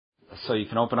So you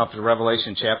can open up to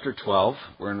Revelation chapter 12.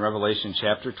 We're in Revelation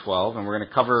chapter 12, and we're going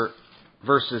to cover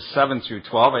verses 7 through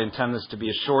 12. I intend this to be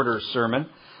a shorter sermon.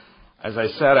 As I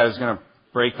said, I was going to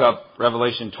break up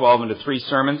Revelation 12 into 3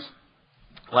 sermons.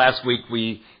 Last week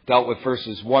we dealt with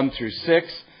verses 1 through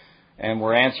 6, and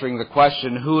we're answering the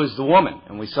question, who is the woman?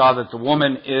 And we saw that the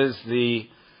woman is the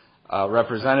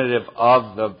representative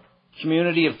of the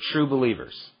community of true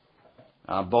believers,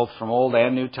 both from Old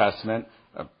and New Testament.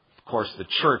 Of course, the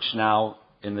church now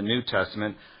in the New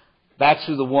Testament, that's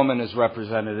who the woman is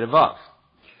representative of.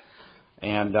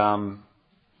 And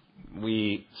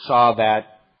we saw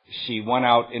that she went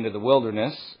out into the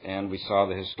wilderness, and we saw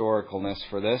the historicalness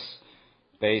for this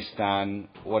based on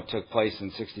what took place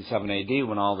in 67 A.D.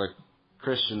 when all the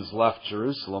Christians left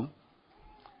Jerusalem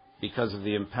because of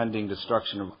the impending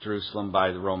destruction of Jerusalem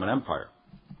by the Roman Empire.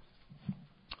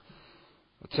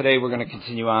 Today we're going to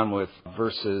continue on with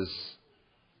verses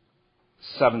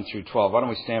 7 through 12. Why don't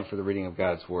we stand for the reading of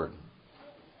God's Word?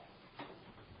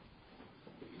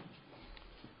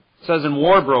 It says, "And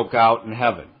war broke out in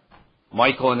heaven.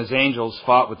 Michael and his angels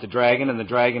fought with the dragon, and the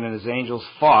dragon and his angels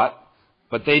fought,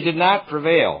 but they did not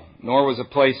prevail, nor was a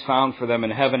place found for them in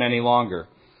heaven any longer.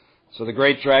 So the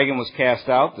great dragon was cast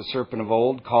out, the serpent of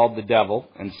old, called the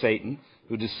devil and Satan,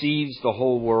 who deceives the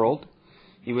whole world.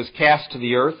 He was cast to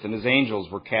the earth, and his angels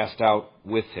were cast out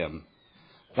with him.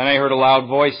 Then I heard a loud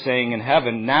voice saying in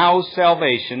heaven, 'Now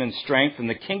salvation and strength and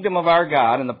the kingdom of our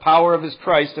God and the power of his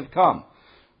Christ have come.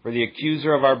 For the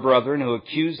accuser of our brethren, who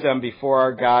accused them before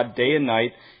our God day and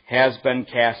night, has been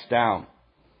cast down.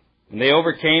 And they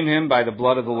overcame him by the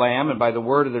blood of the Lamb and by the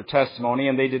word of their testimony,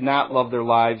 and they did not love their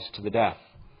lives to the death.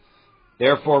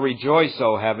 Therefore rejoice,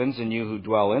 O heavens, and you who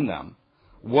dwell in them.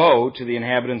 Woe to the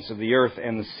inhabitants of the earth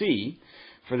and the sea,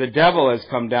 for the devil has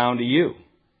come down to you,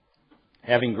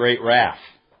 having great wrath,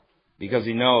 because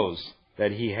he knows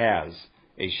that he has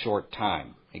a short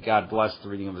time.'" May God bless the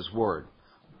reading of his word.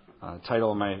 The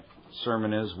title of my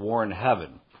sermon is War in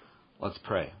Heaven. Let's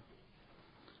pray.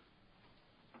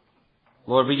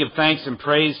 Lord, we give thanks and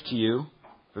praise to you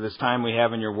for this time we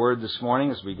have in your word this morning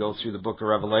as we go through the book of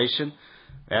Revelation.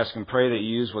 I ask and pray that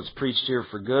you use what's preached here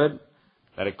for good,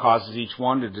 that it causes each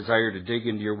one to desire to dig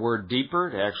into your word deeper,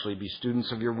 to actually be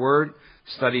students of your word,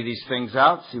 study these things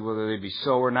out, see whether they be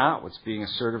so or not, what's being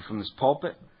asserted from this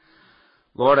pulpit.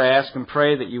 Lord, I ask and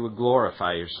pray that you would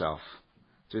glorify yourself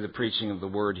through the preaching of the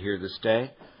word here this day.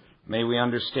 May we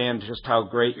understand just how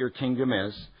great your kingdom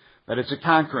is, that it's a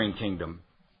conquering kingdom,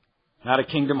 not a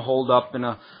kingdom holed up in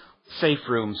a safe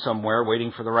room somewhere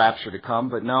waiting for the rapture to come,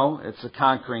 but no, it's a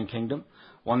conquering kingdom,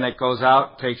 one that goes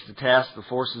out, takes to task the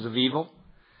forces of evil,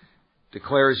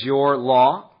 declares your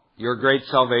law, your great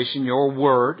salvation, your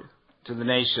word to the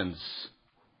nations,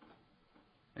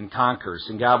 and conquers.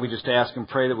 And God, we just ask and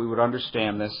pray that we would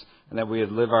understand this and that we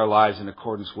would live our lives in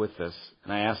accordance with this.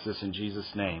 And I ask this in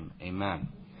Jesus' name. Amen.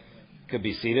 You could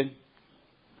be seated.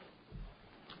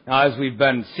 Now, as we've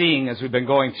been seeing, as we've been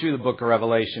going through the book of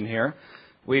Revelation here,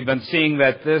 we've been seeing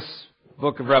that this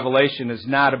book of Revelation is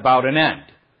not about an end.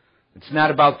 It's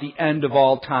not about the end of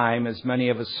all time, as many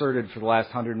have asserted for the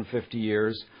last 150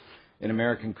 years in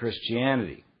American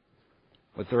Christianity,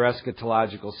 with their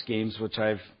eschatological schemes, which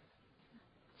I've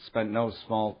spent no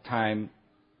small time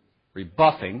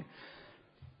rebuffing.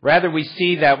 Rather, we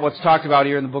see that what's talked about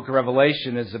here in the book of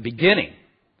Revelation is a beginning.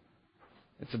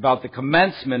 It's about the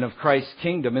commencement of Christ's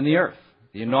kingdom in the earth,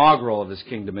 the inaugural of his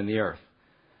kingdom in the earth.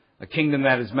 A kingdom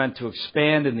that is meant to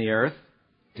expand in the earth,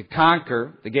 to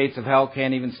conquer. The gates of hell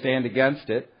can't even stand against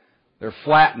it. They're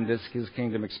flattened as his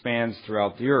kingdom expands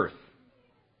throughout the earth.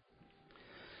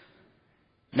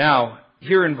 Now,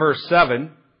 here in verse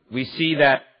 7, we see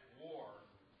that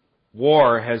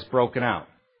war has broken out.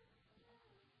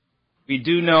 We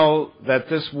do know that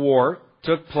this war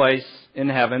took place in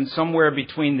heaven somewhere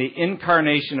between the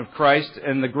incarnation of Christ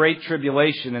and the Great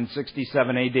Tribulation in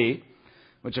 67 A.D.,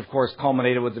 which of course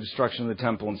culminated with the destruction of the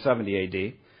temple in 70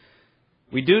 A.D.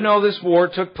 We do know this war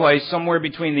took place somewhere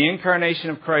between the incarnation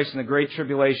of Christ and the Great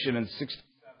Tribulation in 67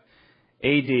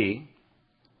 A.D.,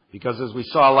 because as we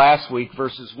saw last week,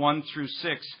 verses 1 through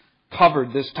 6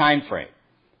 covered this time frame,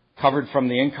 covered from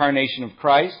the incarnation of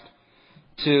Christ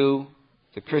to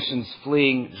the Christians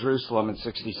fleeing Jerusalem in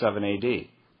 67 A.D.,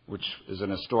 which is an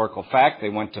historical fact. They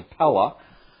went to Pella,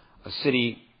 a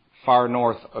city far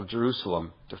north of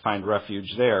Jerusalem, to find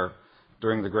refuge there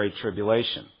during the Great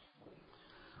Tribulation.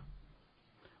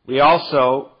 We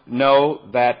also know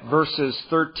that verses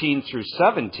 13 through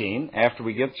 17, after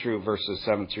we get through verses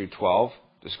 7 through 12,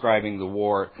 describing the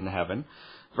war in heaven,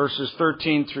 verses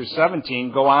 13 through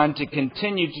 17 go on to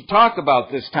continue to talk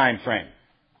about this time frame.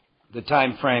 the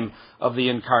time frame of the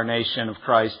incarnation of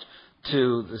Christ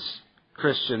to the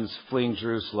Christians fleeing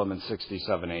Jerusalem in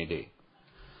 67 AD.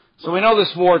 So we know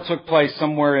this war took place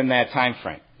somewhere in that time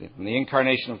frame, from the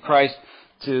incarnation of Christ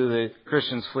to the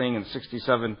Christians fleeing in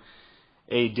 67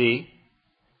 AD.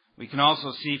 We can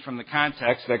also see from the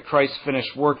context that Christ's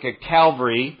finished work at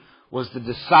Calvary was the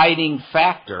deciding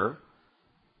factor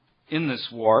in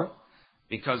this war,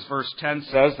 because verse 10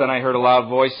 says, "Then I heard a loud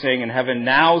voice saying in heaven,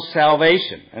 'Now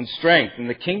salvation and strength and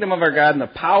the kingdom of our God and the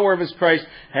power of His Christ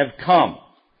have come.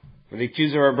 For the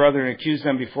accuser of our brethren accused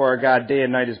them before our God day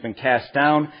and night has been cast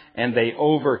down, and they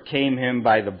overcame him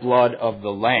by the blood of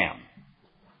the Lamb.'"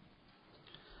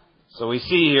 So we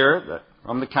see here that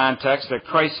from the context that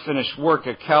Christ's finished work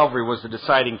at Calvary was the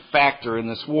deciding factor in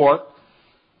this war.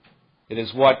 It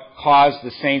is what caused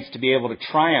the saints to be able to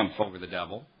triumph over the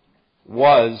devil,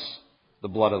 was the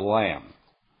blood of the Lamb.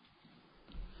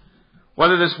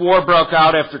 Whether this war broke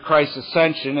out after Christ's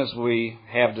ascension, as we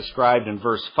have described in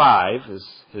verse 5,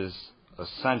 is His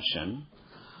ascension,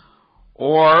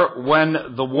 or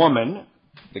when the woman,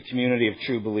 the community of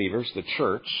true believers, the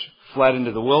church, fled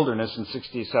into the wilderness in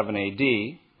 67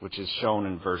 AD, which is shown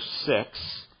in verse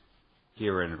 6,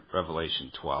 here in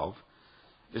Revelation 12,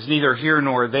 is neither here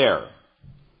nor there.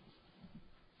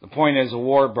 The point is, a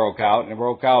war broke out, and it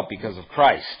broke out because of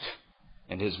Christ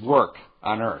and His work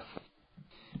on earth.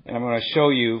 And I'm going to show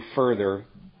you further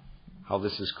how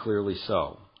this is clearly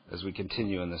so as we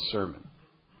continue in this sermon.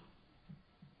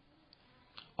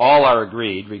 All are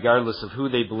agreed, regardless of who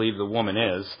they believe the woman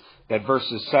is, that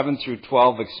verses 7 through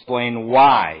 12 explain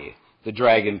why the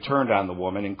dragon turned on the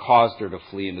woman and caused her to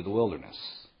flee into the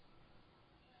wilderness.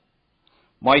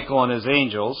 Michael and his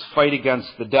angels fight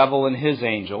against the devil and his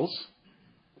angels.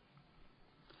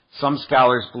 Some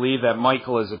scholars believe that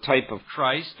Michael is a type of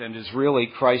Christ and is really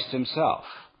Christ Himself.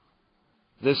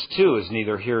 This too is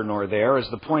neither here nor there, as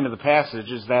the point of the passage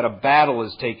is that a battle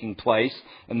is taking place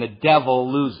and the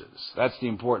devil loses. That's the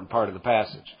important part of the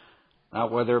passage. Not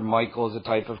whether Michael is a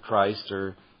type of Christ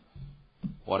or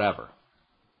whatever.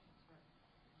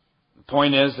 The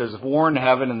point is, there's a war in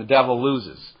heaven and the devil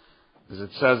loses. As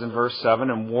it says in verse 7,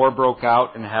 "And war broke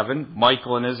out in heaven.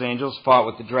 Michael and his angels fought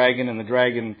with the dragon, and the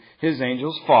dragon and his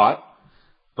angels fought.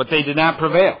 But they did not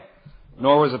prevail,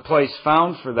 nor was a place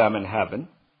found for them in heaven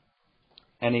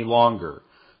any longer.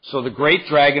 So the great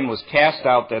dragon was cast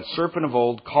out, that serpent of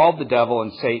old, called the devil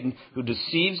and Satan, who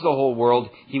deceives the whole world.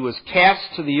 He was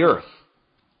cast to the earth,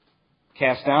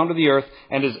 cast down to the earth,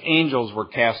 and his angels were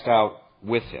cast out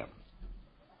with him."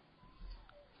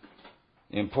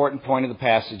 The important point of the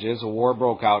passage is a war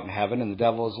broke out in heaven and the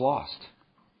devil is lost.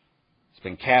 It's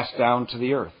been cast down to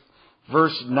the earth.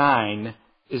 Verse 9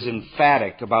 is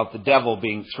emphatic about the devil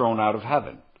being thrown out of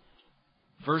heaven.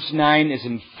 Verse 9 is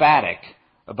emphatic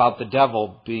about the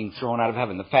devil being thrown out of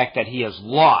heaven. The fact that he has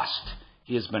lost.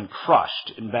 He has been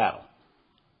crushed in battle.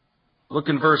 Look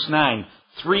in verse 9.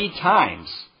 3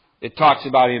 times it talks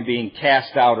about him being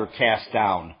cast out or cast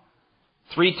down.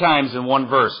 3 times in one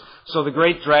verse. So the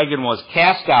great dragon was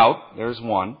cast out. There's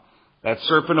one. That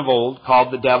serpent of old,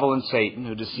 called the devil and Satan,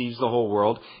 who deceives the whole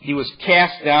world. He was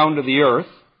cast down to the earth.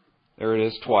 There it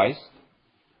is twice.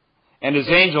 And his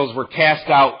angels were cast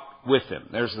out with him.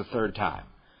 There's the 3rd time.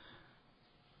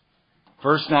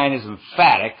 Verse 9 is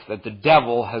emphatic that the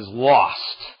devil has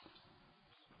lost.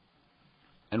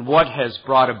 And what has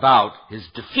brought about his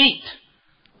defeat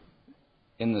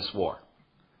in this war?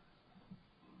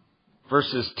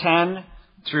 Verses 10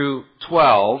 through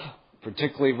 12,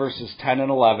 particularly verses 10 and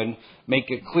 11,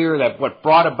 make it clear that what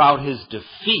brought about his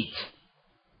defeat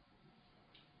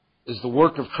is the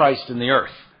work of Christ in the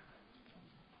earth.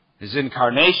 His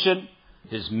incarnation,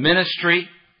 His ministry,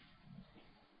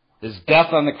 His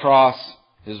death on the cross,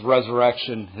 His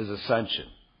resurrection, His ascension.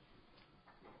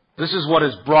 This is what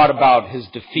has brought about his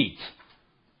defeat.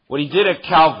 What He did at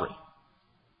Calvary,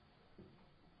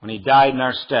 when He died in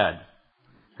our stead,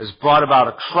 has brought about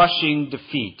a crushing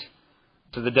defeat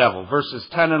to the devil. Verses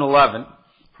 10 and 11.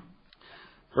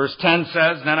 Verse 10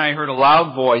 says, "Then I heard a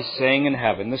loud voice saying in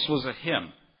heaven," this was a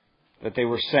hymn that they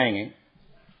were singing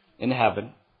in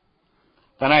heaven.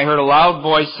 "Then I heard a loud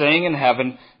voice saying in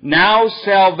heaven, 'Now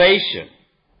salvation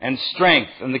and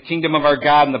strength and the kingdom of our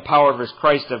God and the power of His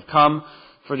Christ have come.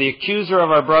 For the accuser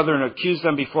of our brethren who accused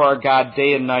them before our God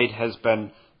day and night has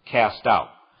been cast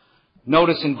out.'"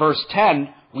 Notice in verse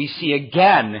 10, we see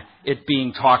again it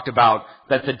being talked about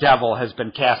that the devil has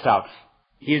been cast out.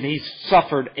 He's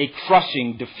suffered a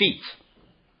crushing defeat.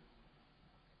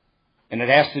 And it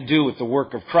has to do with the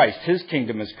work of Christ. His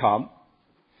kingdom has come.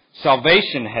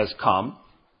 Salvation has come,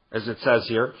 as it says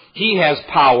here. He has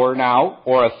power now,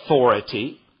 or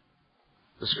authority.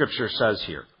 the Scripture says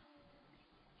here.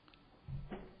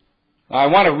 Now, I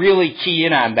want to really key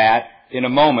in on that in a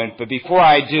moment, but before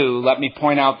I do, let me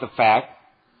point out the fact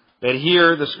that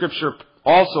here the Scripture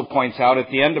also points out at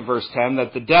the end of verse 10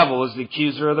 that the devil is the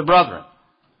accuser of the brethren.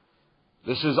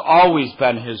 This has always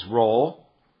been his role,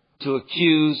 to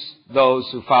accuse those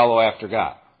who follow after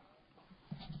God.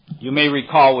 You may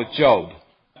recall with Job.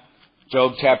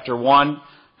 Job chapter 1,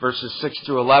 verses 6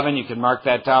 through 11. You can mark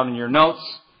that down in your notes.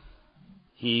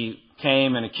 He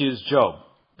came and accused Job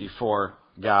before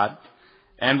God.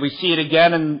 And we see it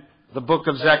again in the book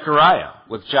of Zechariah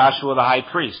with Joshua the high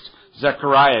priest.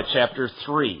 Zechariah chapter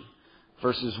 3,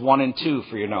 verses 1 and 2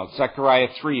 for your notes. Zechariah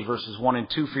 3, verses 1 and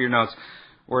 2 for your notes,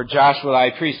 where Joshua the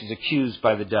high priest is accused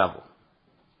by the devil.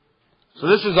 So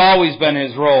this has always been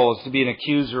his role, is to be an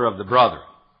accuser of the brethren.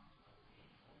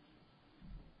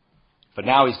 But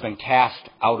now he's been cast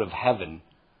out of heaven.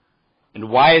 And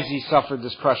why has he suffered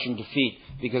this crushing defeat?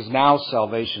 Because now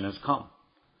salvation has come.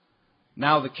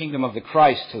 Now the kingdom of the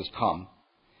Christ has come.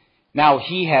 Now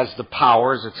he has the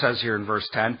power, as it says here in verse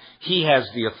 10. He has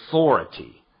the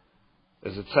authority,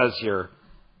 as it says here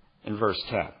in verse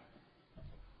 10.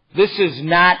 This is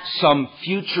not some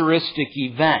futuristic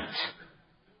event.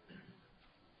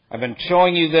 I've been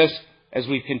showing you this as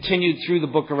we've continued through the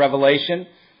book of Revelation.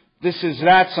 This is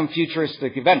not some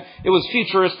futuristic event. It was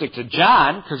futuristic to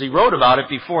John, because he wrote about it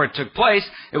before it took place.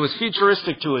 It was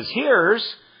futuristic to his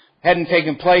hearers. Hadn't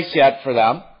taken place yet for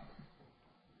them.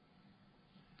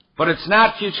 But it's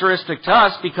not futuristic to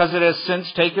us because it has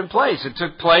since taken place. It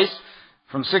took place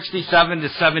from 67 to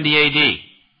 70 AD.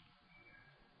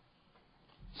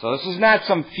 So this is not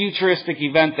some futuristic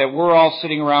event that we're all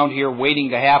sitting around here waiting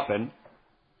to happen.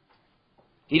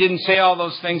 He didn't say all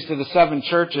those things to the 7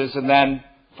 churches and then,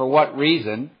 for what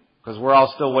reason? Because we're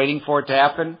all still waiting for it to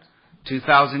happen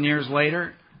 2,000 years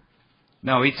later?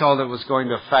 No, he told it was going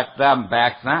to affect them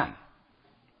back then.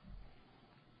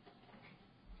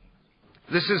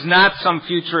 This is not some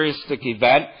futuristic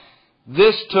event.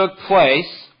 This took place,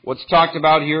 what's talked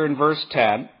about here in verse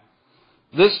 10,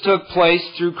 this took place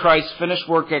through Christ's finished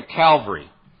work at Calvary,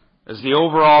 as the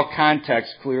overall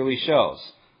context clearly shows.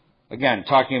 Again,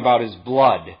 talking about his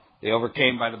blood. They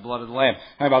overcame by the blood of the Lamb.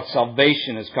 Talking about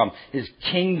salvation has come. His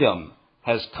kingdom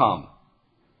has come.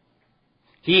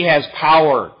 He has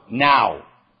power now.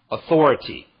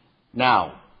 Authority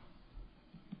now.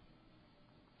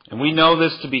 And we know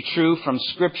this to be true from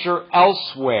Scripture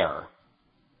elsewhere.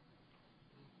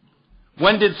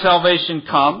 When did salvation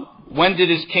come? When did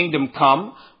his kingdom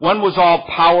come? When was all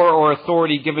power or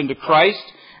authority given to Christ?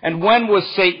 And when was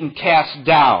Satan cast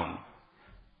down?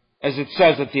 As it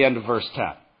says at the end of verse 10.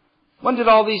 When did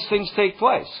all these things take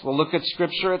place? Well, look at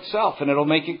Scripture itself and it'll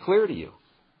make it clear to you.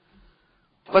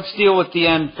 Let's deal with the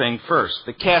end thing first.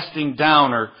 The casting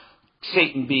down, or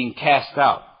Satan being cast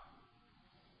out.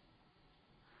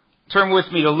 Turn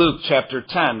with me to Luke chapter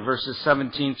 10, verses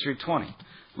 17 through 20.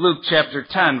 Luke chapter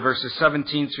 10, verses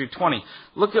 17 through 20.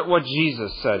 Look at what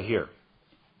Jesus said here.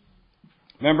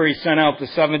 Remember, he sent out the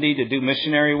 70 to do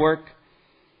missionary work?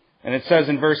 And it says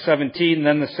in verse 17,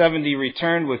 Then the 70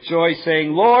 returned with joy,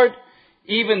 saying, Lord,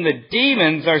 even the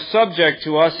demons are subject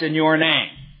to us in your name.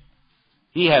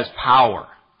 He has power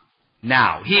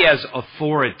now. He has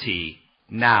authority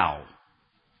now.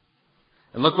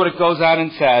 And look what it goes on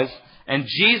and says. And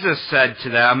Jesus said to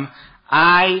them,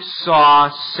 I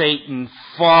saw Satan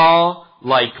fall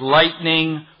like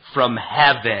lightning from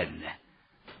heaven.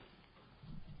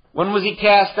 When was he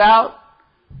cast out?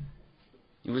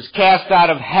 He was cast out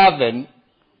of heaven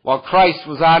while Christ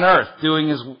was on earth doing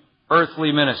his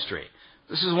earthly ministry.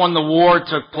 This is when the war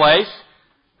took place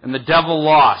and the devil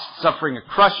lost, suffering a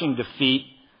crushing defeat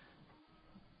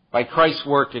by Christ's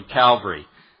work at Calvary.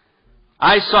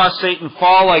 I saw Satan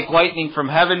fall like lightning from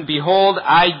heaven. Behold,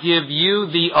 I give you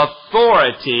the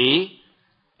authority.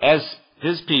 As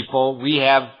his people, we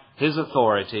have his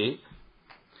authority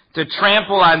to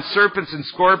trample on serpents and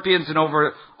scorpions and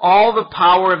over all the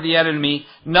power of the enemy.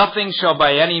 Nothing shall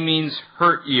by any means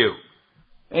hurt you.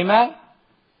 Amen?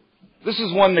 This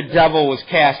is when the devil was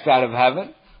cast out of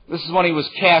heaven. This is when he was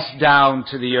cast down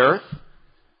to the earth.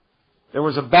 There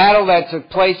was a battle that took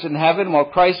place in heaven while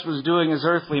Christ was doing his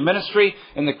earthly ministry,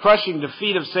 and the crushing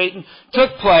defeat of Satan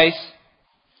took place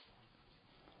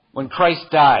when Christ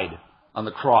died on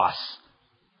the cross.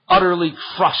 Utterly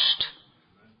crushed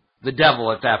the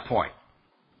devil at that point.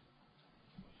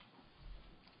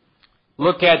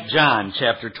 Look at John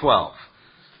chapter 12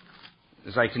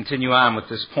 as I continue on with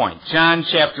this point. John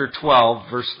chapter 12,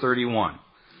 verse 31.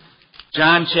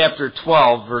 John chapter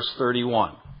 12, verse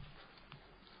 31.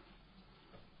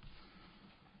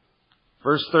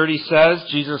 Verse 30 says,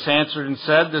 Jesus answered and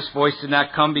said, "This voice did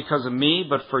not come because of me,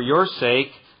 but for your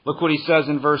sake." Look what he says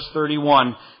in verse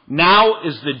 31. "Now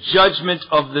is the judgment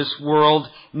of this world.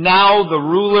 Now the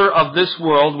ruler of this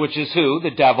world," which is who?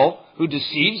 The devil, who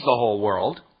deceives the whole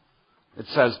world. It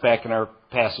says back in our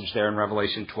passage there in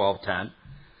Revelation 12:10.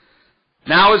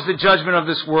 "Now is the judgment of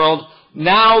this world.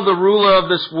 Now the ruler of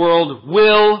this world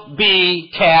will be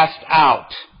cast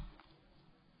out."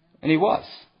 And he was.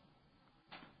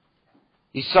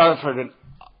 He suffered an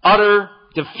utter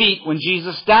defeat when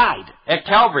Jesus died at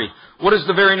Calvary. What does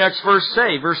the very next verse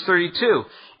say? Verse 32.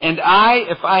 "And I,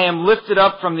 if I am lifted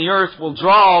up from the earth, will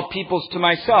draw all peoples to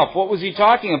myself." What was he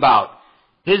talking about?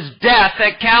 His death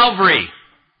at Calvary.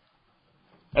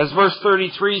 As verse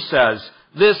 33 says,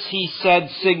 "This he said,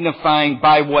 signifying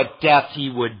by what death he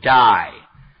would die."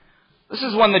 This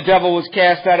is when the devil was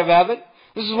cast out of heaven.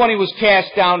 This is when he was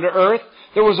cast down to earth.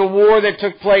 There was a war that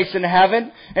took place in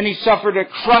heaven, and he suffered a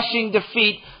crushing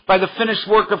defeat by the finished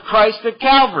work of Christ at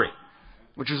Calvary,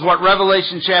 which is what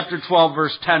Revelation chapter 12,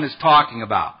 verse 10 is talking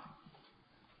about.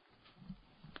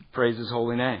 Praise his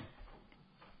holy name.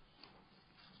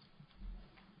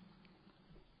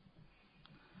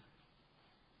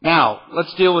 Now,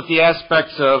 let's deal with the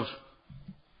aspects of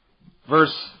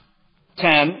verse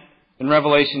 10 in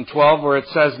Revelation 12, where it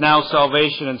says, "Now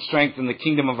salvation and strength in the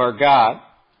kingdom of our God,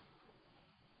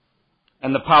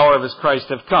 and the power of his Christ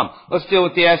have come." Let's deal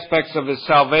with the aspects of his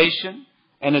salvation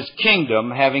and his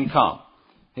kingdom having come.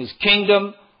 His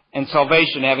kingdom and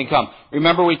salvation having come.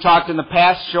 Remember we talked in the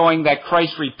past showing that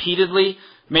Christ repeatedly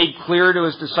made clear to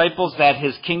his disciples that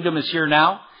his kingdom is here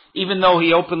now. Even though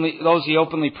those he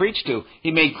openly preached to, he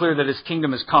made clear that his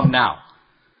kingdom has come now.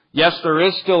 Yes, there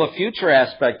is still a future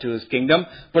aspect to his kingdom,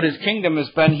 but his kingdom has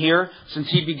been here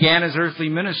since he began his earthly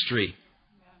ministry.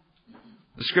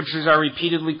 The Scriptures are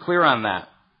repeatedly clear on that.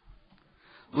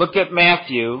 Look at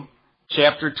Matthew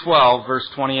chapter 12, verse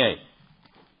 28.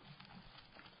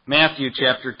 Matthew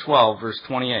chapter 12, verse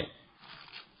 28.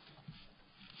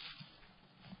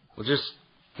 We'll just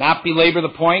not belabor the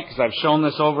point, because I've shown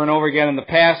this over and over again in the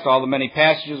past, all the many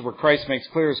passages where Christ makes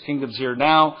clear his kingdom's here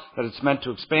now, that it's meant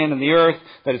to expand in the earth,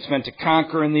 that it's meant to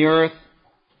conquer in the earth.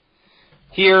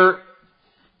 Here,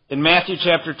 in Matthew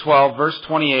chapter 12, verse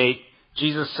 28,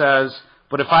 Jesus says,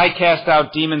 "But if I cast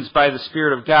out demons by the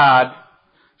Spirit of God,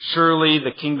 surely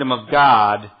the kingdom of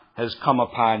God has come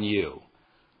upon you."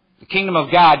 The kingdom of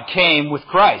God came with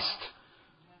Christ.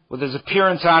 With his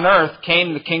appearance on earth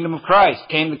came the kingdom of Christ,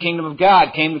 came the kingdom of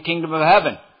God, came the kingdom of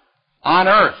heaven on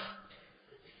earth.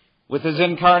 With his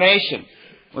incarnation,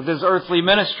 with his earthly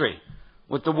ministry,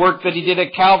 with the work that he did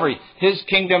at Calvary. His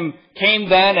kingdom came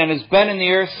then and has been in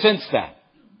the earth since then.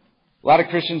 A lot of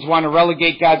Christians want to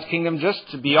relegate God's kingdom just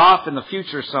to be off in the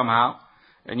future somehow.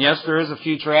 And yes, there is a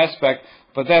future aspect,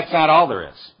 but that's not all there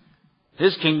is.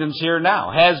 His kingdom's here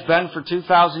now, has been for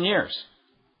 2,000 years.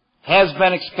 Has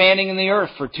been expanding in the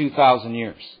earth for 2,000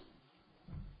 years.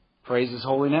 Praise his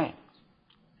holy name.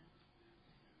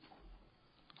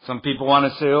 Some people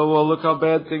want to say, "Oh, well, look how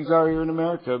bad things are here in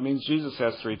America. It means Jesus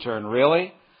has to return."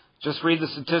 Really? Just read the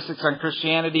statistics on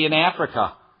Christianity in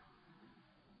Africa.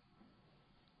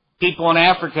 People in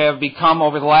Africa have become,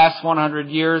 over the last 100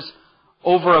 years,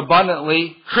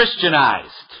 overabundantly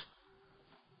Christianized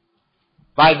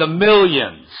by the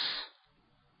millions.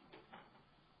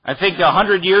 I think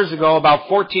 100 years ago, about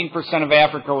 14% of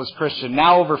Africa was Christian.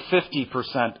 Now over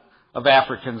 50% of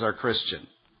Africans are Christian.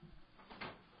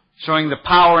 Showing the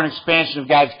power and expansion of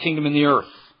God's kingdom in the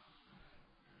earth.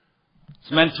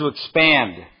 It's meant to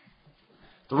expand.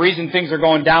 The reason things are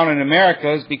going down in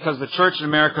America is because the church in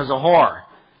America is a whore.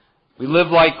 We live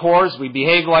like whores. We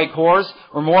behave like whores.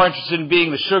 We're more interested in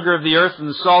being the sugar of the earth than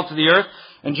the salt of the earth.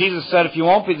 And Jesus said, if you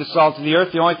won't be the salt of the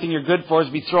earth, the only thing you're good for is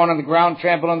to be thrown on the ground,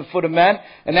 trampled on the foot of men.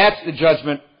 And that's the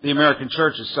judgment the American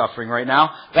church is suffering right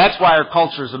now. That's why our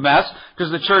culture is a mess,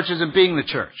 because the church isn't being the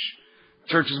church. The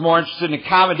church is more interested in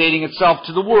accommodating itself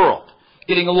to the world,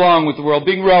 getting along with the world,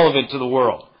 being relevant to the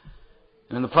world,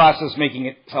 and in the process making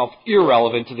itself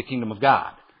irrelevant to the kingdom of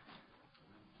God.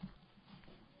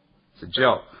 It's a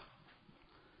joke.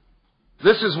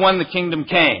 This is when the kingdom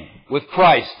came, with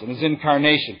Christ and his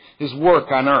incarnation, his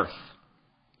work on earth.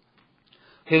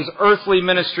 His earthly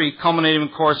ministry culminating,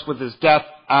 of course, with his death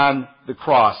on the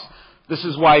cross. This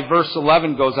is why verse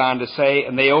 11 goes on to say,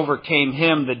 and they overcame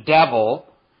him, the devil,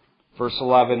 verse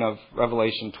 11 of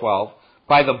Revelation 12,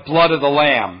 by the blood of the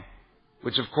Lamb,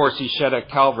 which of course he shed at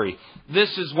Calvary.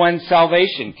 This is when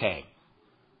salvation came.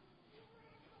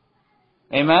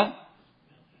 Amen?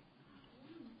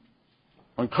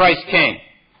 When Christ came,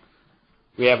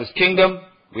 we have his kingdom,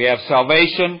 we have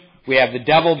salvation, we have the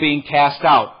devil being cast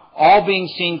out. all being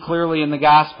seen clearly in the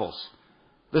Gospels.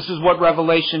 This is what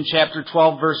Revelation chapter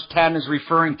 12, verse 10 is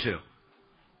referring to.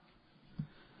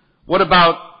 What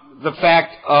about the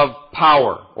fact of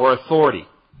power or authority?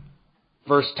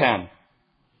 Verse 10.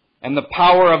 And the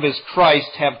power of his Christ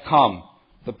have come.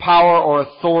 The power or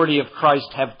authority of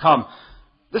Christ have come.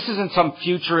 This isn't some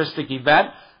futuristic event.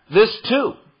 This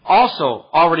too also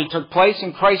already took place,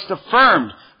 and Christ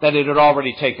affirmed that it had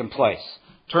already taken place.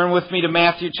 Turn with me to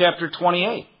Matthew chapter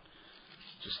 28.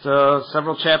 Just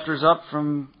several chapters up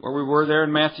from where we were there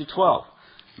in Matthew 12.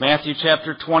 Matthew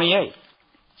chapter 28.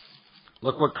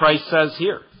 Look what Christ says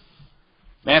here.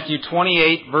 Matthew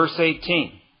 28, verse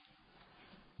 18.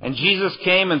 And Jesus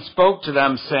came and spoke to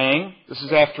them, saying, this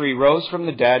is after he rose from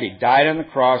the dead, he died on the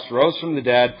cross, rose from the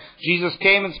dead. Jesus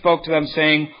came and spoke to them,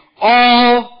 saying,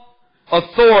 all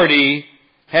authority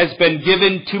has been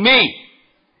given to me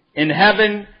in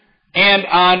heaven and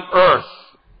on earth.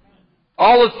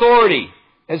 All authority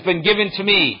has been given to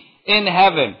me in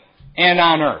heaven and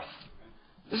on earth.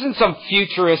 This isn't some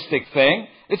futuristic thing.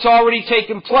 It's already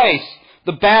taken place.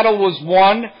 The battle was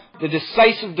won. The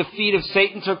decisive defeat of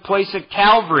Satan took place at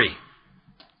Calvary.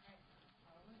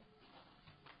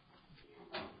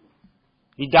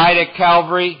 He died at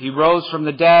Calvary. He rose from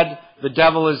the dead. The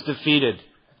devil is defeated.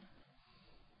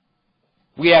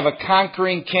 We have a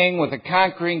conquering king with a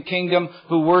conquering kingdom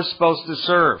who we're supposed to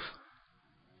serve.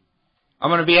 I'm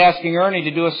going to be asking Ernie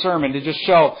to do a sermon to just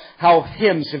show how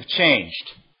hymns have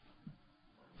changed.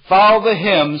 Follow the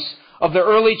hymns of the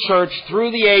early church through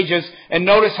the ages and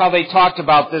notice how they talked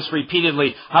about this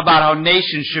repeatedly, about how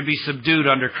nations should be subdued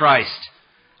under Christ,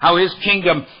 how his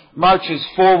kingdom marches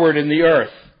forward in the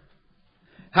earth,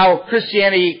 how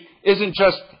Christianity isn't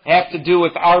just have to do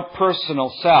with our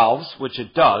personal selves, which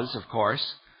it does, of course,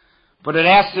 but it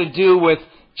has to do with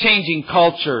changing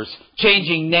cultures,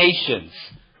 changing nations,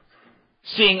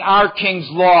 seeing our King's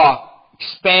law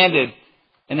expanded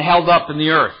and held up in the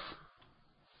earth.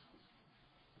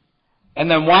 And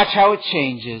then watch how it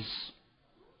changes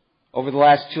over the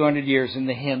last 200 years in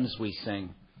the hymns we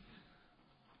sing.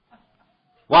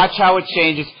 Watch how it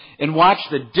changes and watch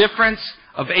the difference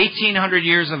of 1,800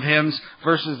 years of hymns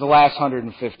versus the last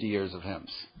 150 years of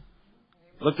hymns.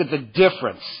 Look at the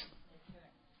difference.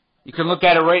 You can look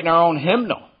at it right in our own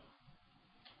hymnal.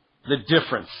 The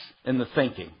difference in the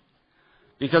thinking.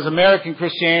 Because American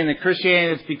Christianity, the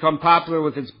Christianity that's become popular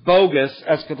with its bogus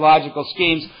eschatological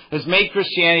schemes, has made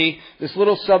Christianity this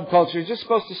little subculture. It's just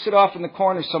supposed to sit off in the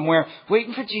corner somewhere,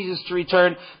 waiting for Jesus to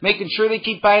return, making sure they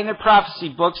keep buying their prophecy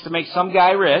books to make some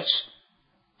guy rich.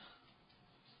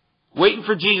 Waiting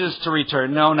for Jesus to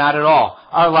return. No, not at all.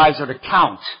 Our lives are to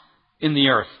count in the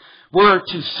earth. We're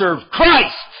to serve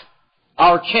Christ,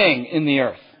 our King, in the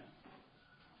earth.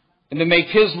 And to make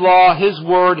his law, his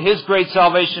word, his great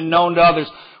salvation known to others.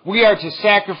 We are to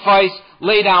sacrifice,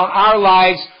 lay down our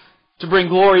lives to bring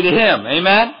glory to him.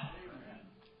 Amen?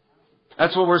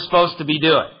 That's what we're supposed to be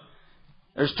doing.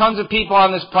 There's tons of people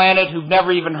on this planet who've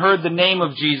never even heard the name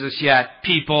of Jesus yet.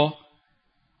 People.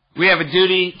 We have a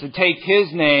duty to take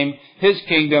his name, his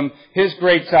kingdom, his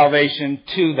great salvation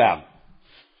to them.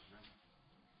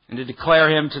 And to declare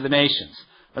him to the nations.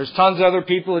 There's tons of other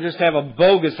people who just have a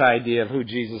bogus idea of who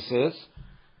Jesus is.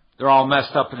 They're all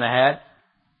messed up in the head.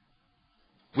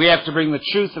 We have to bring the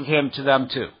truth of him to them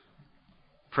too.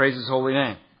 Praise his holy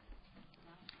name.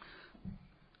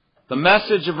 The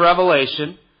message of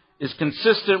Revelation is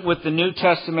consistent with the New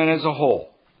Testament as a whole.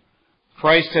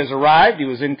 Christ has arrived. He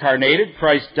was incarnated.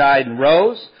 Christ died and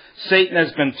rose. Satan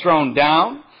has been thrown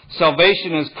down.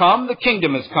 Salvation has come. The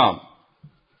kingdom has come.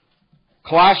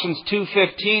 Colossians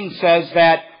 2:15 says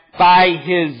that by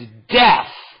his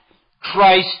death,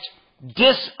 Christ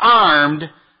disarmed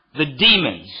the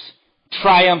demons,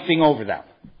 triumphing over them.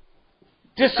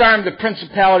 Disarmed the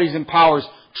principalities and powers,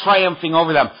 triumphing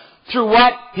over them. Through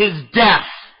what? His death.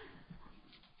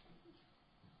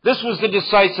 This was the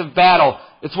decisive battle.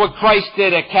 It's what Christ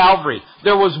did at Calvary.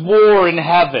 There was war in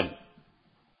heaven.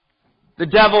 The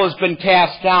devil has been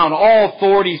cast down. All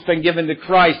authority has been given to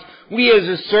Christ. We as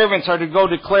his servants are to go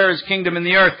declare his kingdom in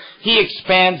the earth. He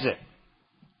expands it.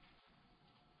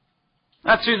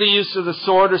 Not through the use of the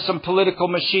sword or some political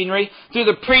machinery. Through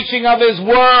the preaching of his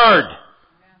word.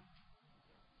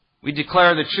 We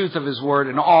declare the truth of his word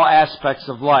in all aspects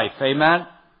of life. Amen?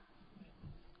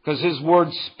 Because his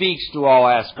word speaks to all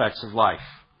aspects of life.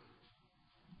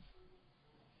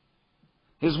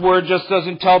 His word just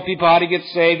doesn't tell people how to get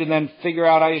saved and then figure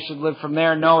out how you should live from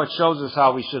there. No, it shows us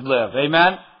how we should live.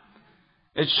 Amen?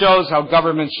 It shows how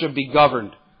governments should be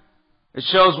governed. It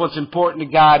shows what's important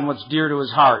to God and what's dear to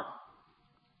his heart.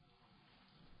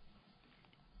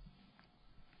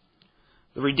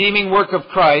 The redeeming work of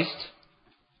Christ,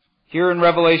 here in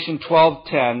Revelation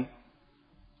 12:10,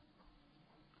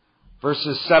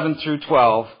 verses 7 through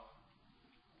 12,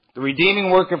 the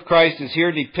redeeming work of Christ is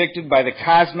here depicted by the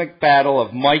cosmic battle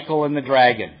of Michael and the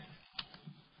dragon.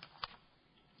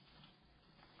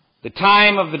 The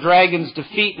time of the dragon's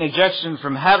defeat and ejection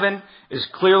from heaven is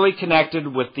clearly connected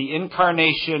with the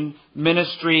incarnation,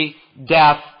 ministry,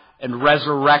 death, and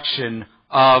resurrection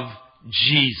of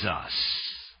Jesus.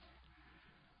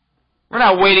 We're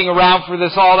not waiting around for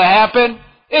this all to happen.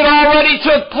 It already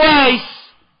took place.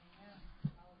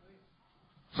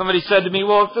 Somebody said to me,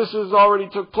 well, if this has already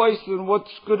took place, then what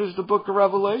good is the book of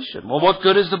Revelation? Well, what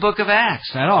good is the book of Acts?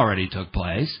 That already took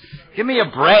place. Give me a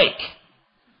break.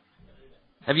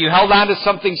 Have you held on to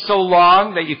something so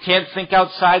long that you can't think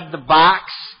outside the box?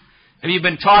 Have you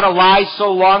been taught a lie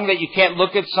so long that you can't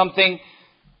look at something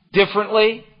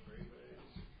differently?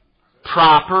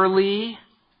 Properly?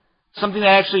 Something that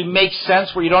actually makes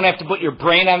sense, where you don't have to put your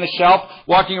brain on the shelf,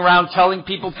 walking around telling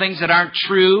people things that aren't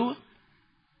true?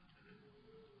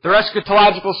 Their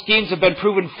eschatological schemes have been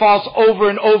proven false over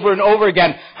and over and over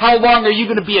again. How long are you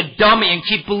going to be a dummy and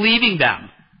keep believing them?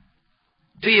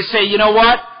 Till you say, you know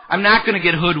what? I'm not going to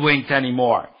get hoodwinked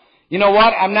anymore. You know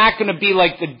what? I'm not going to be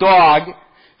like the dog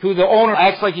who the owner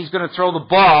acts like he's going to throw the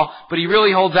ball, but he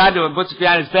really holds on to it and puts it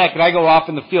behind his back, and I go off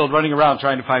in the field running around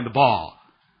trying to find the ball.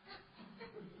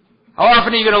 How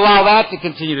often are you going to allow that to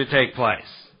continue to take place?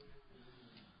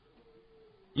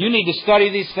 You need to study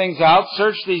these things out,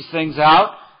 search these things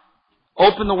out,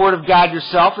 open the Word of God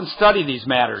yourself and study these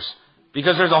matters.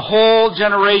 Because there's a whole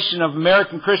generation of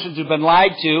American Christians who've been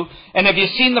lied to, and have you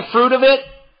seen the fruit of it?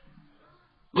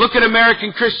 Look at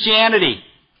American Christianity.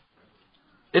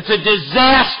 It's a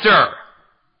disaster.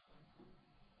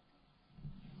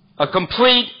 A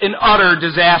complete and utter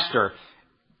disaster.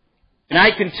 And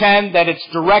I contend that it's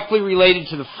directly related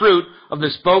to the fruit of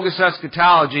this bogus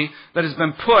eschatology that has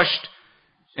been pushed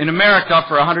in America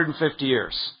for 150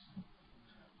 years.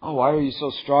 Oh, why are you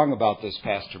so strong about this,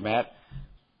 Pastor Matt?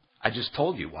 I just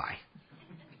told you why.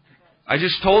 I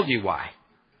just told you why.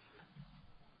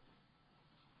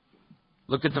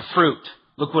 Look at the fruit.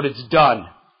 Look what it's done.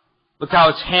 Look how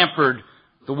it's hampered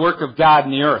the work of God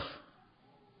in the earth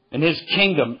and His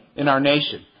kingdom in our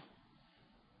nation.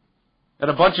 Got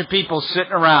a bunch of people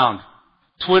sitting around,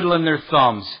 twiddling their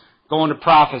thumbs, going to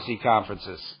prophecy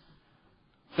conferences,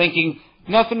 thinking,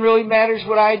 nothing really matters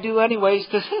what I do anyways,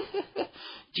 because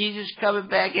Jesus is coming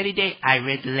back any day. I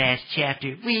read the last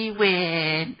chapter. We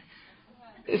win.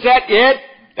 Is that it?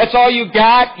 That's all you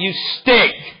got? You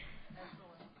stink.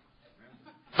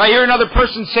 If I hear another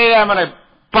person say that, I'm going to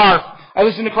barf. I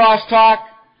listen to Crosstalk,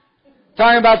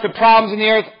 talking about the problems in the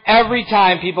earth. Every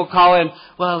time people call in,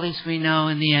 well, at least we know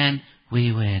in the end,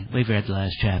 we win. We've read the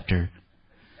last chapter.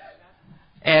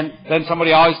 And then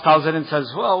somebody always calls in and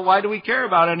says, well, why do we care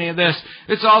about any of this?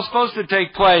 It's all supposed to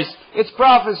take place. It's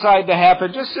prophesied to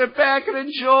happen. Just sit back and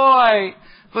enjoy.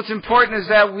 What's important is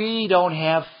that we don't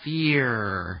have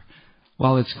fear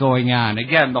while it's going on.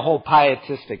 Again, the whole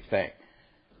pietistic thing.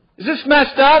 Is this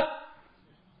messed up?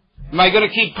 Am I going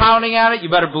to keep pounding on it? You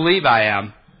better believe I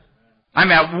am.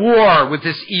 I'm at war with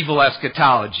this evil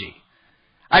eschatology.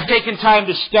 I've taken time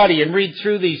to study and read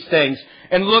through these things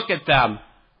and look at them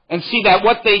and see that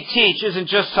what they teach isn't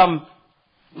just some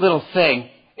little thing.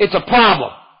 It's a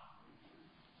problem.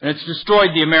 And it's destroyed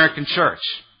the American church.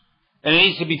 And it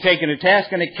needs to be taken to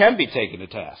task, and it can be taken to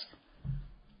task.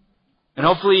 And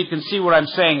hopefully you can see what I'm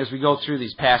saying as we go through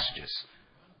these passages.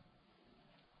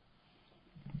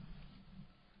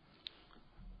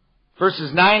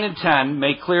 Verses 9 and 10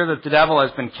 make clear that the devil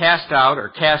has been cast out or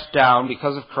cast down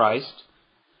because of Christ.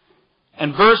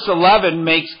 And verse 11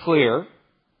 makes clear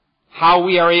how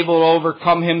we are able to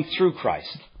overcome him through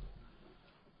Christ.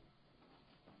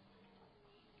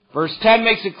 Verse 10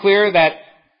 makes it clear that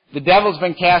the devil's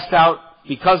been cast out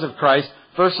because of Christ.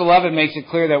 Verse 11 makes it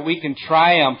clear that we can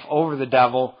triumph over the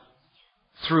devil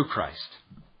through Christ.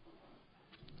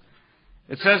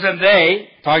 It says, and they,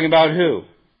 talking about who?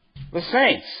 The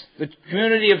saints, the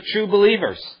community of true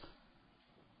believers,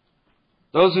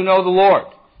 those who know the Lord.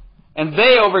 And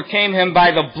they overcame him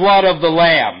by the blood of the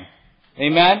Lamb.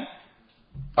 Amen?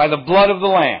 By the blood of the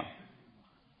Lamb.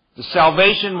 The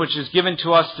salvation which is given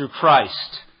to us through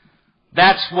Christ.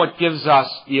 That's what gives us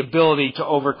the ability to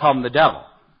overcome the devil.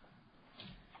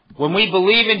 When we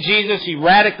believe in Jesus, He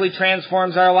radically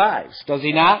transforms our lives. Does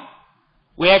He not?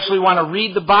 We actually want to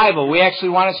read the Bible. We actually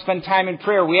want to spend time in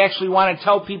prayer. We actually want to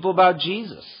tell people about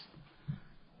Jesus.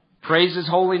 Praise His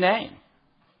holy name.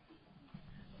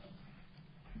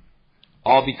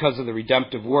 All because of the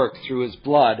redemptive work through His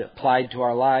blood applied to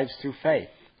our lives through faith.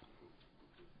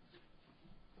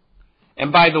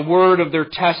 and by the word of their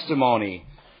testimony.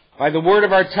 By the word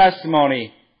of our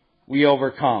testimony, we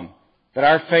overcome. That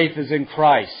our faith is in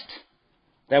Christ.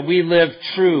 That we live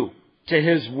true to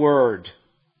His word.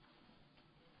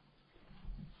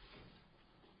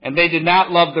 And they did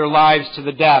not love their lives to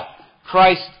the death.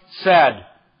 Christ said,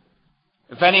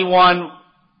 if anyone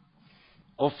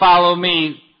will follow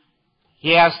me,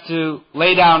 he has to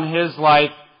lay down his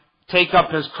life, take up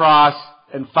his cross,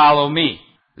 and follow me.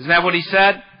 Isn't that what He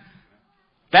said?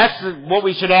 That's what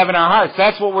we should have in our hearts.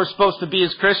 That's what we're supposed to be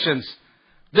as Christians.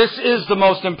 This is the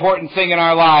most important thing in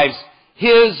our lives.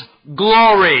 His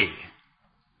glory.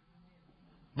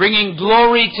 Bringing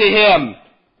glory to Him.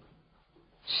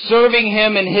 Serving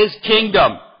Him in His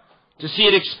kingdom. To see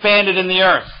it expanded in the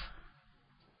earth.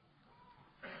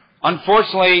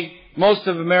 Unfortunately, most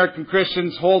of American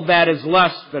Christians hold that as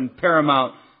less than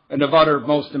paramount and of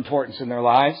uttermost importance in their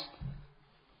lives.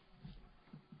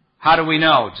 How do we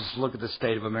know? Just look at the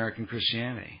state of American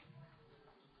Christianity.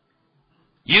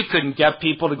 You couldn't get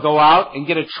people to go out and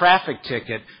get a traffic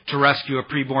ticket to rescue a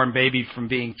preborn baby from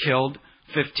being killed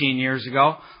 15 years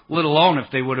ago, let alone if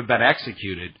they would have been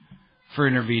executed for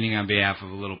intervening on behalf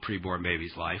of a little preborn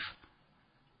baby's life.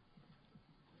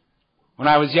 When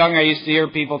I was young, I used to hear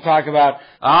people talk about,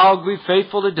 I'll be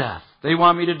faithful to death. They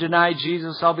want me to deny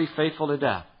Jesus, I'll be faithful to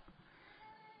death.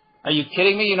 Are you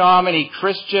kidding me? You know how many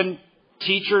Christian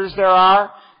teachers there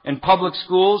are in public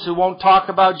schools who won't talk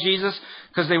about Jesus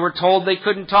because they were told they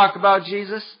couldn't talk about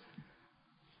Jesus?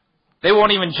 They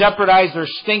won't even jeopardize their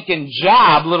stinking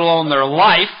job, let alone their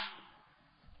life.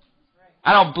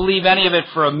 I don't believe any of it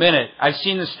for a minute. I've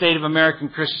seen the state of American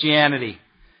Christianity.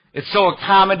 It's so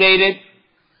accommodated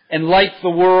and like the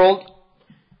world.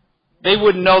 They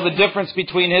wouldn't know the difference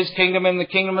between His kingdom and the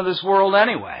kingdom of this world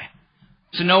anyway.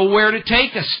 To know where to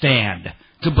take a stand,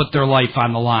 to put their life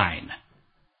on the line.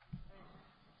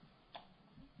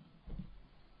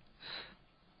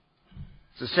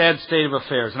 It's a sad state of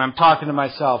affairs, and I'm talking to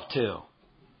myself too.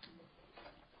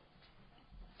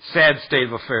 Sad state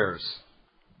of affairs.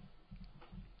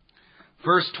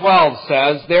 Verse 12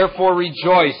 says, therefore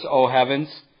rejoice, O heavens,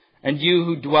 and you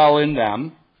who dwell in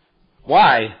them.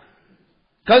 Why?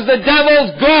 Because the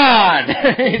devil's gone.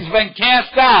 He's been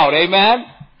cast out. Amen?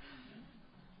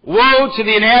 Woe to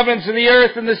the inhabitants of the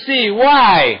earth and the sea.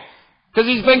 Why? Because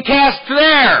he's been cast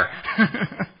there.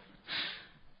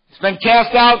 He's been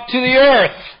cast out to the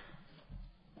earth.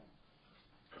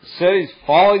 It says he's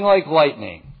falling like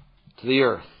lightning to the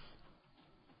earth.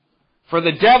 For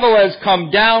the devil has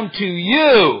come down to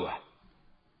you,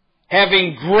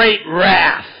 having great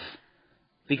wrath,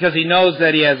 because he knows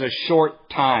that he has a short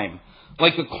time.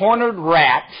 Like a cornered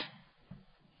rat,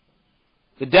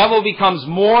 the devil becomes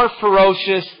more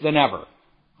ferocious than ever.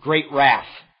 Great wrath,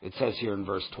 it says here in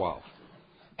verse 12.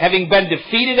 Having been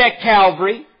defeated at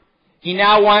Calvary, he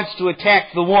now wants to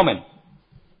attack the woman,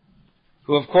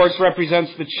 who of course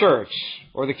represents the church,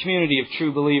 or the community of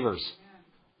true believers.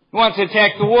 He wants to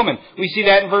attack the woman. We see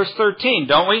that in verse 13,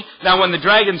 don't we? Now when the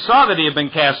dragon saw that he had been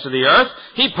cast to the earth,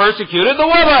 he persecuted the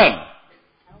woman.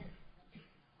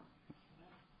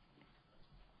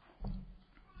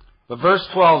 But verse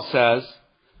 12 says,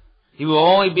 he will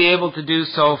only be able to do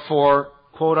so for,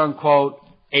 quote unquote,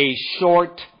 a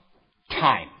short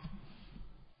time.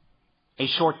 A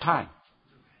short time.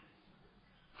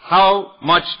 How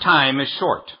much time is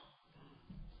short?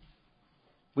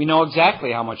 We know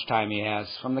exactly how much time he has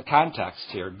from the context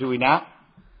here, do we not?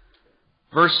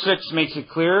 Verse 6 makes it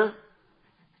clear.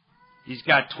 He's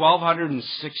got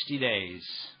 1,260 days.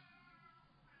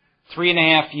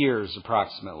 3.5 years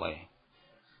approximately.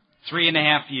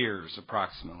 3.5 years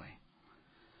approximately.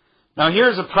 Now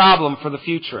here's a problem for the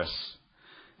futurists.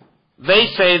 They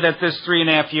say that this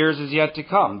 3.5 years is yet to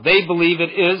come. They believe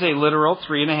it is a literal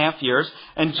 3.5 years.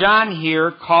 And John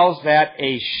here calls that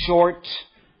a short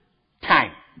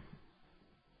time.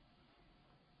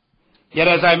 Yet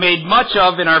as I made much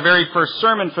of in our very first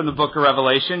sermon from the book of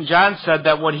Revelation, John said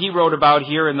that what he wrote about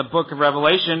here in the book of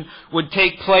Revelation would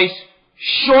take place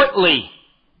shortly.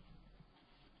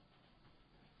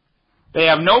 They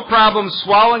have no problem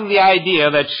swallowing the idea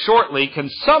that shortly can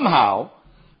somehow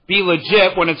be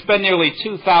legit when it's been nearly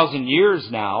 2,000 years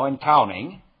now and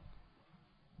counting,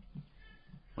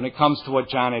 when it comes to what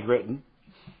John had written.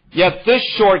 Yet this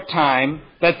short time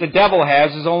that the devil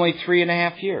has is only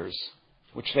 3.5 years,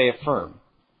 which they affirm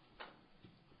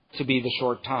to be the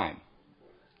short time.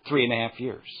 3.5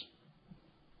 years.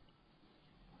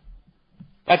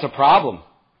 That's a problem.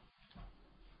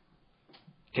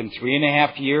 Can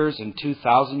 3.5 years and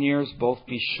 2,000 years both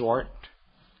be short?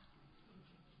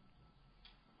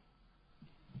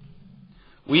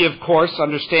 We, of course,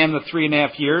 understand the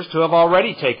 3.5 years to have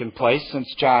already taken place since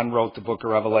John wrote the book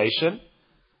of Revelation,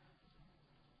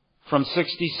 from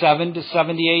 67 to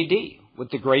 70 A.D., with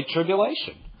the Great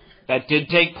Tribulation. That did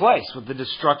take place with the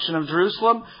destruction of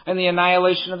Jerusalem and the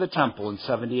annihilation of the temple in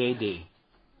 70 A.D.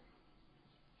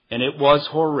 And it was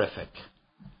horrific.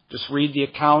 Just read the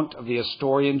account of the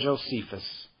historian Josephus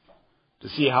to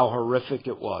see how horrific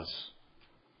it was.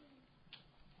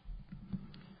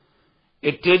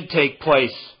 It did take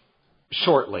place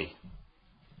shortly.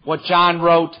 What John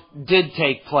wrote did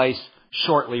take place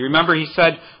shortly. Remember, he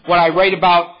said, what I write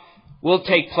about will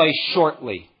take place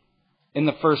shortly in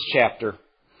the first chapter.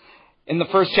 In the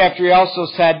first chapter, he also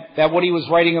said that what he was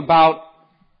writing about,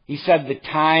 he said, the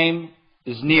time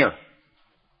is near.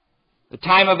 The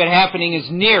time of it happening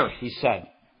is near, he said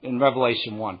in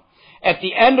Revelation 1. At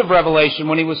the end of Revelation,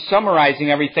 when he was summarizing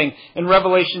everything, in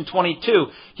Revelation 22,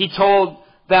 he told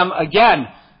them again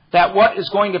that what is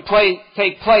going to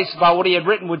take place about what he had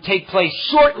written would take place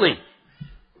shortly.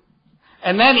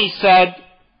 And then he said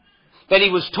that he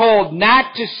was told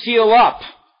not to seal up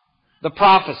the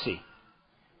prophecy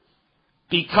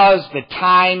because the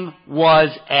time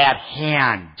was at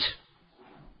hand.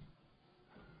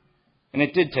 And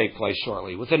it did take place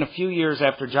shortly. Within a few years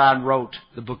after John wrote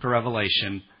the book of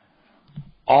Revelation,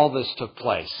 all this took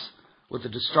place with the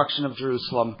destruction of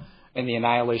Jerusalem and the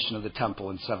annihilation of the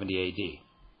temple in 70 A.D.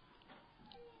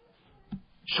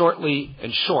 Shortly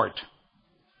and short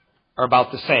are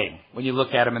about the same when you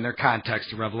look at them in their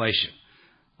context of Revelation.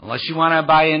 Unless you want to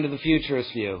buy into the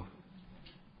futurist view,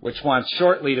 which wants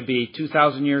shortly to be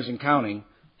 2,000 years and counting,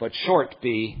 but short to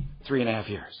be 3.5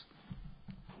 years.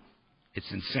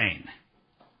 It's insane.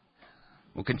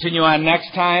 We'll continue on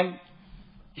next time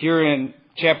here in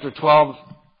chapter 12,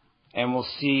 and we'll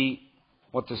see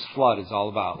what this flood is all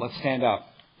about. Let's stand up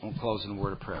and close in a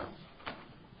word of prayer.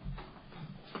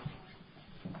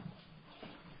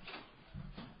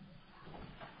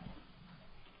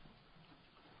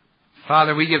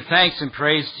 Father, we give thanks and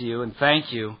praise to you, and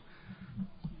thank you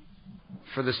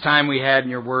for this time we had in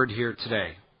your word here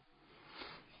today.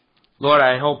 Lord,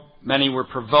 I hope many were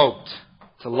provoked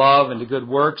to love and to good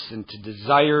works and to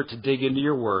desire to dig into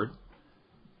your word.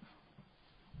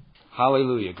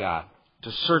 Hallelujah, God.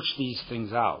 To search these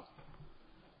things out.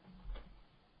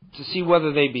 To see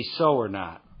whether they be so or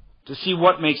not. To see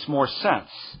what makes more sense.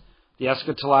 The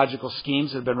eschatological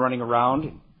schemes that have been running around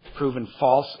and proven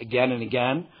false again and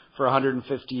again for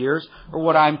 150 years, or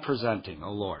what I'm presenting,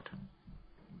 O Lord.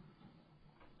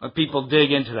 Let people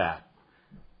dig into that.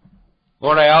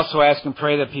 Lord, I also ask and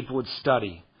pray that people would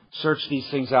study, search these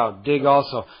things out, dig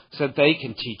also, so that they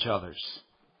can teach others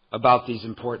about these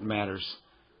important matters.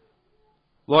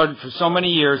 Lord, for so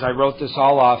many years I wrote this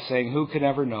all off saying, who can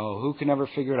ever know? Who can ever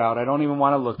figure it out? I don't even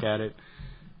want to look at it.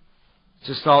 It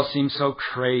just all seems so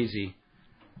crazy.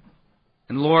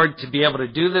 And Lord, to be able to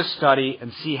do this study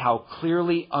and see how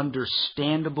clearly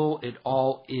understandable it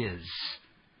all is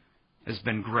has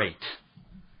been great.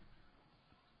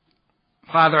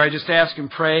 Father, I just ask and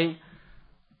pray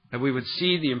that we would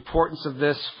see the importance of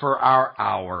this for our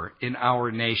hour in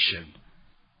our nation.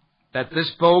 That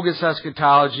this bogus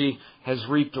eschatology has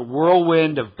reaped a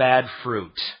whirlwind of bad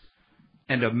fruit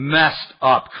and a messed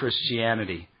up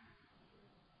Christianity.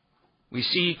 We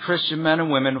see Christian men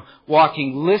and women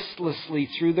walking listlessly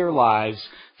through their lives,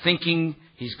 thinking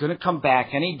he's going to come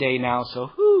back any day now, so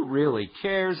who really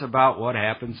cares about what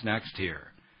happens next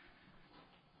here?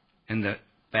 And the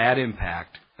bad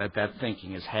impact that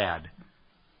thinking has had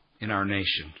in our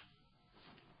nation.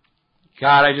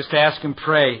 God, I just ask and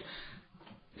pray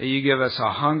that you give us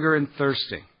a hunger and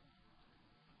thirsting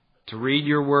to read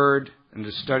your word and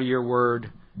to study your word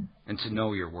and to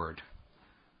know your word.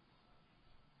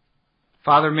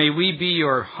 Father, may we be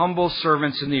your humble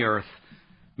servants in the earth.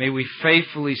 May we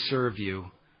faithfully serve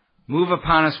you. Move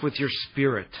upon us with your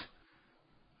Spirit,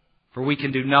 for we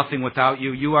can do nothing without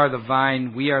you. You are the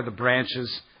vine, we are the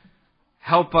branches.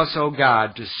 Help us, O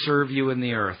God, to serve you in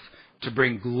the earth, to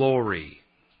bring glory,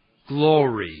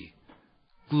 glory,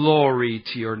 glory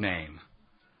to your name.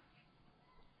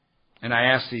 And I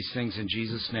ask these things in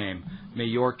Jesus' name. May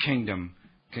your kingdom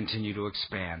continue to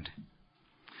expand.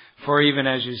 For even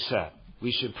as you said,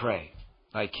 we should pray,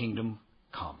 thy kingdom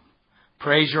come.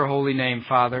 Praise your holy name,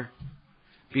 Father.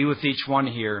 Be with each one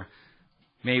here.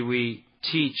 May we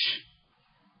teach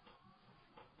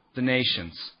the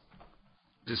nations,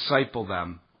 disciple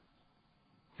them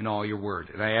in all your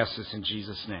word. And I ask this in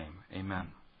Jesus' name. Amen.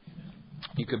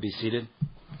 You could be seated.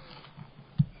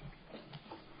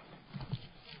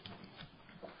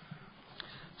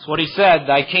 That's what he said.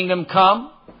 Thy kingdom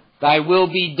come, thy will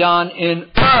be done in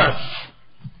earth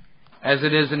as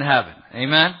it is in heaven.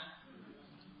 Amen?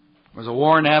 There's a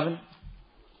war in heaven.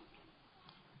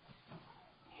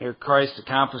 Here Christ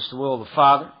accomplished the will of the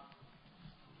Father.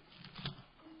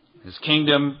 His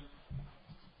kingdom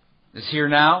is here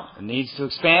now and needs to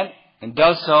expand, and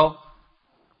does so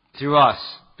through us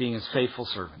being His faithful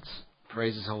servants.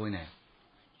 Praise His holy name.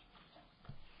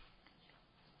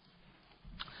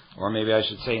 Or maybe I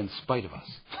should say in spite of us.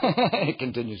 It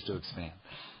continues to expand.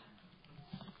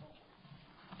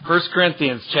 1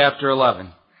 Corinthians chapter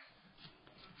 11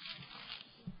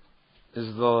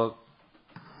 is the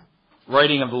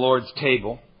writing of the Lord's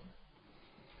table.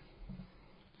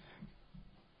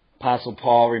 Apostle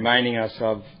Paul reminding us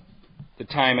of the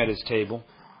time at his table.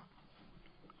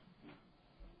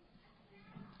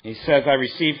 He says, I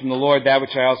received from the Lord that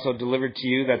which I also delivered to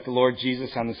you, that the Lord Jesus,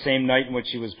 on the same night in which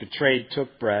He was betrayed,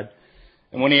 took bread.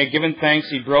 And when He had given thanks,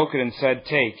 He broke it and said,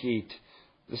 Take, eat.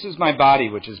 This is my body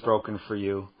which is broken for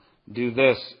you. Do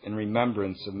this in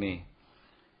remembrance of me.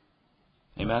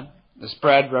 Amen? This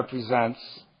bread represents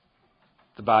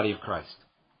the body of Christ.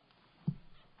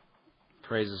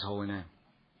 Praise His holy name.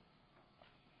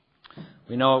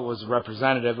 We know it was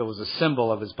representative. It was a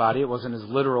symbol of His body. It wasn't His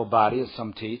literal body, as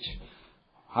some teach.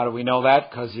 How do we know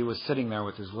that? Because He was sitting there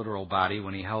with His literal body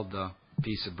when He held the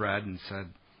piece of bread and said,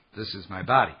 This is my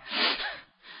body.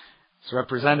 It's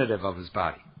representative of His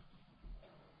body.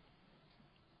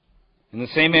 In the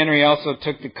same manner, He also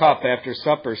took the cup after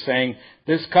supper, saying,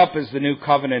 This cup is the new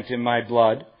covenant in my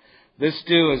blood. This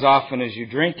do as often as you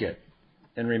drink it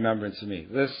in remembrance of me.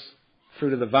 This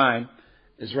fruit of the vine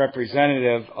is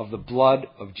representative of the blood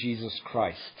of Jesus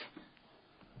Christ.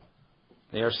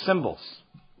 They are symbols.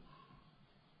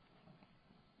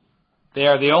 They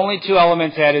are the only two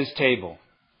elements at His table.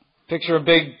 Picture a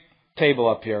big table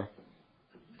up here.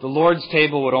 The Lord's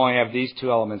table would only have these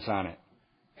two elements on it.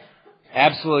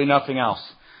 Absolutely nothing else.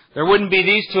 There wouldn't be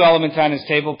these two elements on His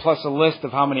table plus a list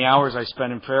of how many hours I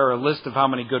spent in prayer or a list of how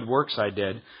many good works I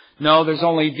did. No, there's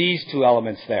only these two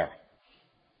elements there.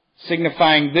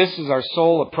 Signifying this is our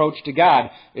sole approach to God.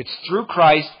 It's through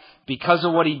Christ, because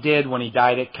of what He did when He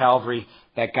died at Calvary,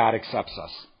 that God accepts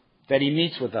us. That He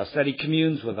meets with us, that He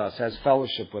communes with us, has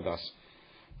fellowship with us.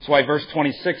 That's why verse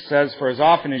 26 says, For as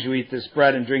often as you eat this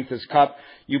bread and drink this cup,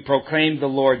 you proclaim the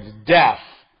Lord's death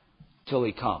till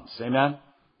He comes. Amen?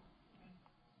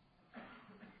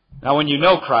 Now when you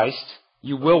know Christ,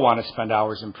 you will want to spend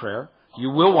hours in prayer.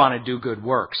 You will want to do good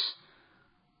works.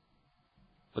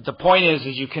 But the point is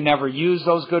you can never use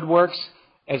those good works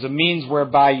as a means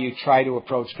whereby you try to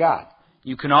approach God.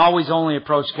 You can always only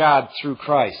approach God through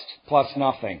Christ, plus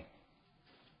nothing.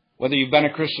 Whether you've been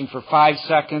a Christian for 5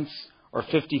 seconds or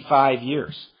 55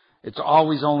 years, it's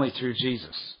always only through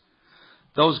Jesus.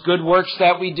 Those good works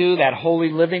that we do, that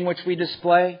holy living which we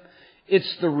display,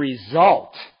 it's the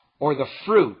result or the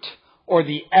fruit or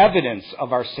the evidence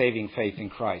of our saving faith in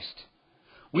Christ.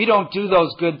 We don't do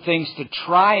those good things to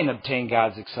try and obtain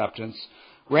God's acceptance.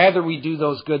 Rather, we do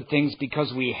those good things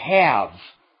because we have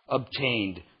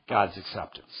obtained God's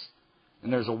acceptance.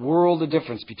 And there's a world of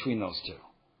difference between those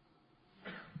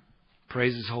two.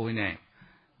 Praise His holy name.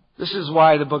 This is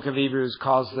why the book of Hebrews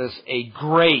calls this a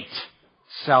great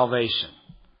salvation.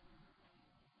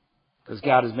 Because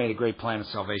God has made a great plan of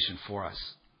salvation for us.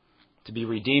 To be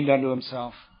redeemed unto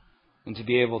Himself and to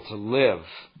be able to live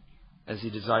as He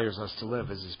desires us to live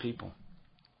as His people.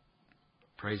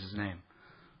 Praise His name.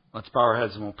 Let's bow our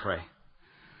heads and we'll pray.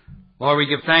 Lord, we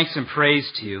give thanks and praise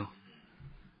to You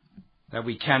that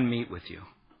we can meet with You,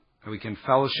 that we can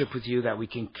fellowship with You, that we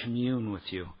can commune with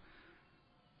You.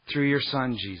 Through Your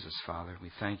Son, Jesus, Father,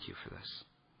 we thank You for this.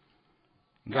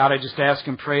 God, I just ask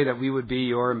and pray that we would be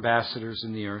Your ambassadors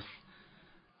in the earth,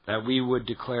 that we would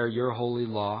declare Your holy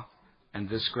law and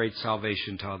this great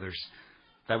salvation to others,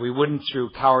 that we wouldn't, through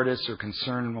cowardice or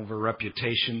concern over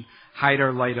reputation, hide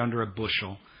our light under a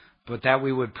bushel, but that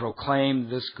we would proclaim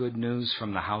this good news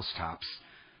from the housetops,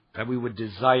 that we would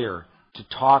desire to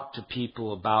talk to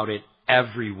people about it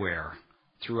everywhere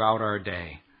throughout our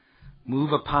day.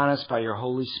 Move upon us by Your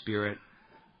Holy Spirit.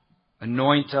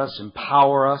 Anoint us,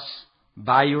 empower us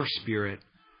by Your Spirit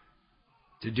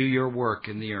to do Your work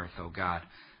in the earth, O God.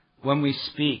 When we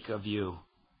speak of You,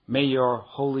 may Your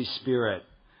Holy Spirit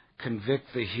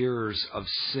convict the hearers of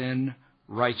sin,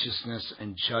 righteousness,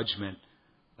 and judgment,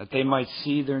 that they might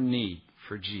see their need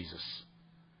for Jesus.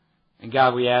 And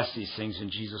God, we ask these things in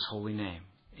Jesus' holy name.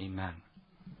 Amen.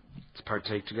 Let's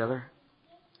partake together.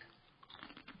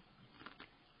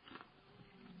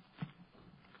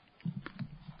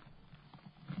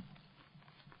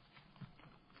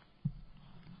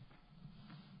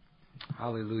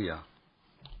 Hallelujah.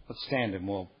 Let's stand and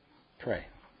we'll pray.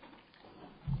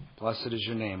 Blessed is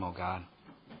your name, O God.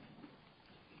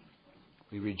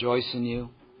 We rejoice in you.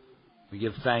 We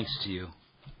give thanks to you.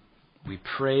 We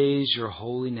praise your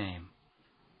holy name.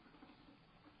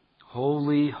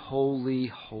 Holy, holy,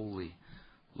 holy,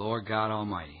 Lord God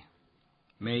Almighty,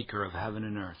 maker of heaven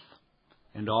and earth,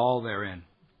 and all therein.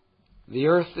 The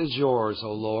earth is yours,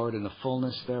 O Lord, and the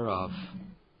fullness thereof.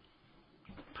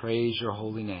 Praise your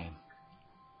holy name.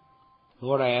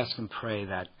 Lord, I ask and pray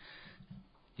that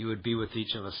you would be with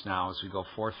each of us now as we go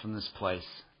forth from this place,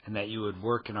 and that you would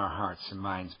work in our hearts and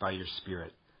minds by your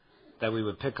Spirit, that we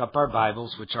would pick up our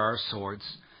Bibles, which are our swords,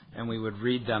 and we would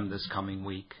read them this coming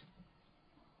week.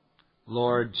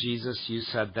 Lord Jesus, you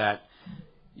said that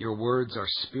your words are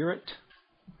spirit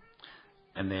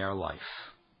and they are life.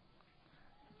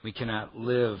 We cannot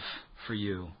live for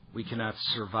you. We cannot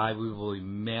survive. We will be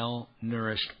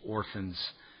malnourished orphans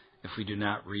if we do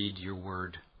not read your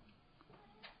word.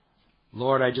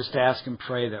 Lord, I just ask and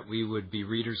pray that we would be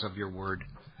readers of your word.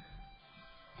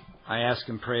 I ask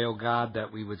and pray, O God,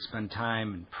 that we would spend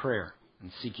time in prayer and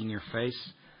seeking your face.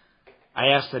 I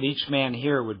ask that each man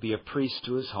here would be a priest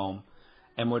to his home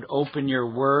and would open your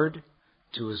word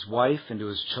to his wife and to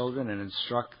his children and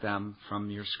instruct them from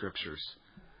your scriptures.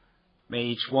 May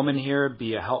each woman here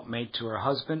be a helpmate to her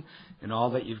husband in all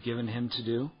that you've given him to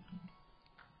do.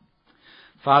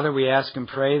 Father, we ask and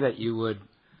pray that you would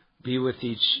be with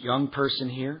each young person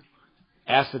here.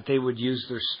 Ask that they would use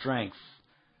their strength,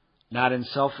 not in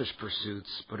selfish pursuits,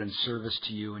 but in service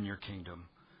to you and your kingdom.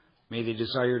 May they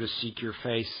desire to seek your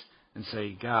face and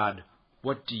say, God,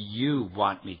 what do you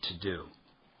want me to do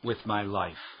with my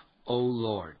life? O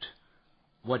Lord,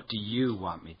 what do you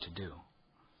want me to do?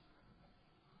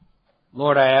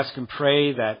 Lord, I ask and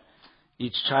pray that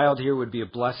each child here would be a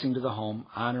blessing to the home,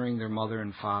 honoring their mother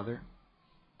and father,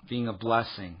 being a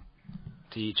blessing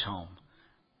to each home.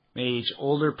 May each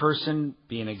older person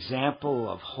be an example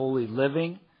of holy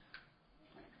living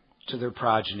to their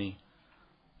progeny,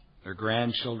 their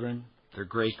grandchildren, their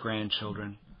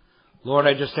great-grandchildren. Lord,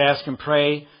 I just ask and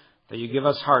pray that you give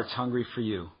us hearts hungry for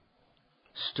you.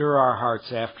 Stir our hearts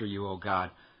after you, O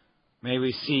God. May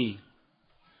we see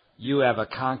you have a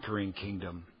conquering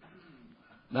kingdom,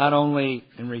 not only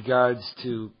in regards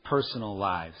to personal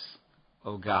lives,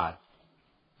 O God,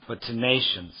 but to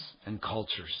nations and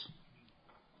cultures.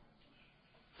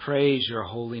 Praise your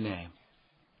holy name.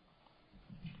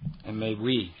 And may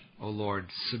we, O Lord,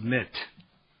 submit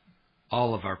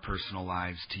all of our personal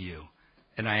lives to you.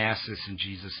 And I ask this in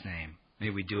Jesus' name.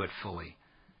 May we do it fully.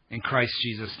 In Christ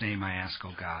Jesus' name I ask,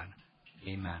 O God.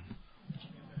 Amen.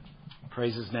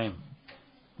 Praise his name.